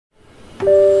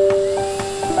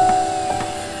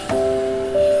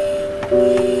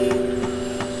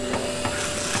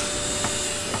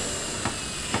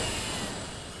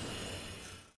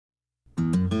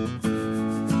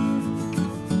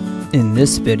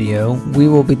this video, we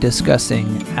will be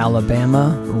discussing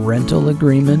Alabama rental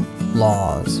agreement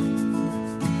laws.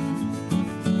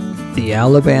 The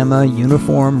Alabama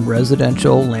Uniform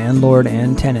Residential Landlord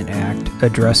and Tenant Act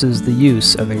addresses the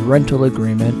use of a rental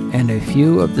agreement and a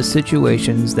few of the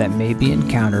situations that may be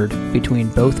encountered between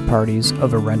both parties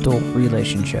of a rental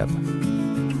relationship.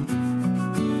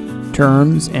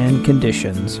 Terms and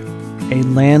conditions. A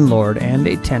landlord and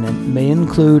a tenant may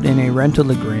include in a rental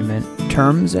agreement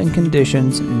terms and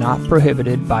conditions not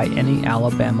prohibited by any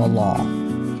Alabama law,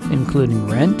 including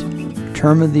rent,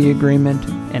 term of the agreement,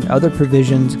 and other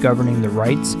provisions governing the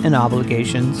rights and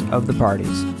obligations of the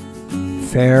parties.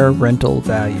 Fair rental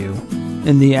value.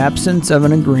 In the absence of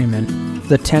an agreement,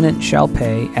 the tenant shall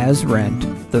pay as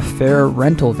rent the fair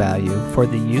rental value for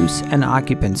the use and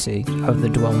occupancy of the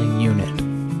dwelling unit.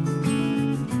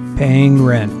 Paying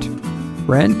rent.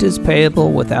 Rent is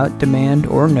payable without demand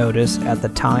or notice at the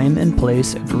time and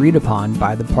place agreed upon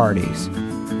by the parties.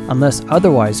 Unless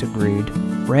otherwise agreed,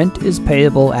 rent is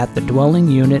payable at the dwelling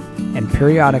unit, and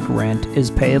periodic rent is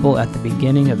payable at the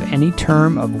beginning of any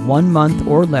term of 1 month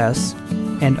or less,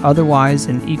 and otherwise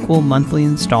in equal monthly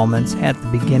installments at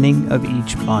the beginning of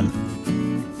each month.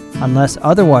 Unless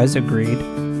otherwise agreed,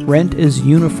 rent is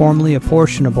uniformly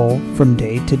apportionable from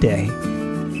day to day.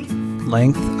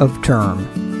 Length of term.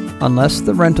 Unless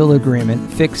the rental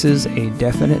agreement fixes a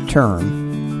definite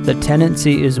term, the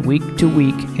tenancy is week to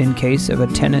week in case of a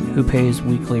tenant who pays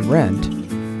weekly rent,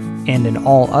 and in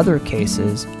all other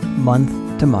cases, month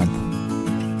to month.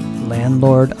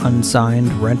 Landlord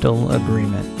unsigned rental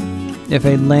agreement. If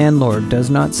a landlord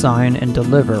does not sign and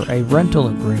deliver a rental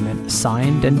agreement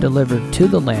signed and delivered to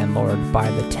the landlord by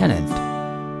the tenant,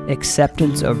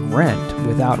 acceptance of rent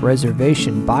without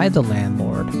reservation by the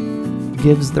landlord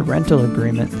gives the rental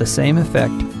agreement the same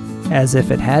effect as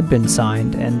if it had been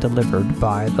signed and delivered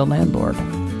by the landlord.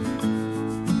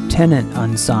 Tenant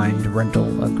unsigned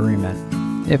rental agreement.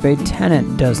 If a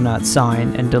tenant does not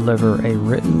sign and deliver a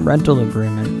written rental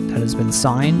agreement that has been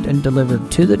signed and delivered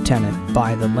to the tenant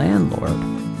by the landlord,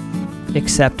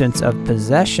 acceptance of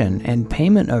possession and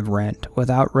payment of rent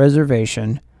without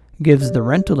reservation gives the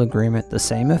rental agreement the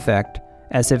same effect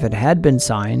as if it had been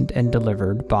signed and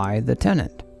delivered by the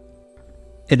tenant.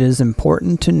 It is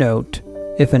important to note,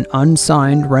 if an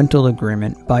unsigned rental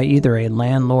agreement by either a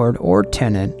landlord or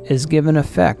tenant is given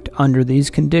effect under these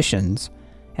conditions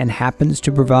and happens to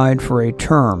provide for a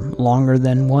term longer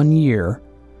than 1 year,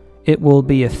 it will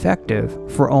be effective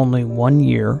for only 1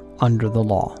 year under the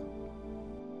law.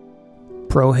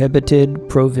 Prohibited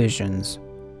provisions.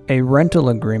 A rental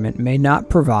agreement may not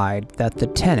provide that the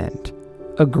tenant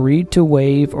agreed to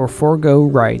waive or forego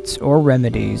rights or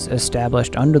remedies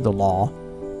established under the law,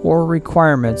 or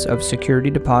requirements of security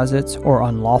deposits or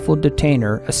unlawful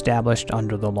detainer established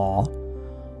under the law,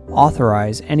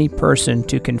 authorize any person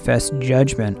to confess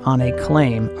judgment on a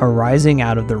claim arising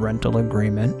out of the rental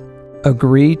agreement,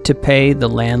 agree to pay the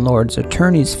landlord's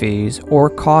attorney's fees or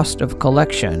cost of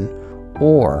collection,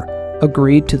 or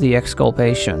agree to the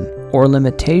exculpation or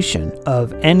limitation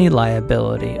of any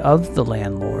liability of the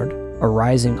landlord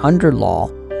arising under law,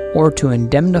 or to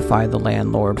indemnify the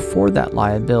landlord for that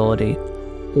liability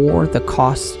or the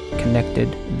costs connected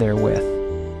therewith.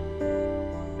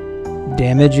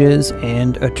 Damages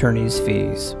and attorney's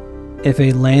fees. If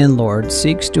a landlord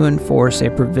seeks to enforce a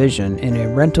provision in a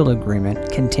rental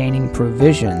agreement containing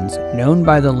provisions known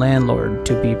by the landlord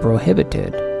to be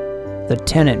prohibited, the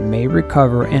tenant may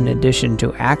recover, in addition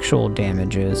to actual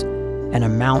damages, an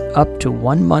amount up to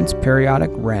 1 month's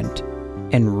periodic rent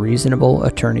and reasonable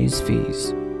attorney's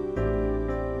fees.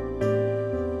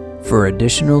 For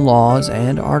additional laws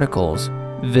and articles,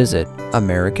 visit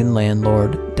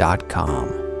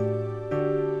AmericanLandlord.com.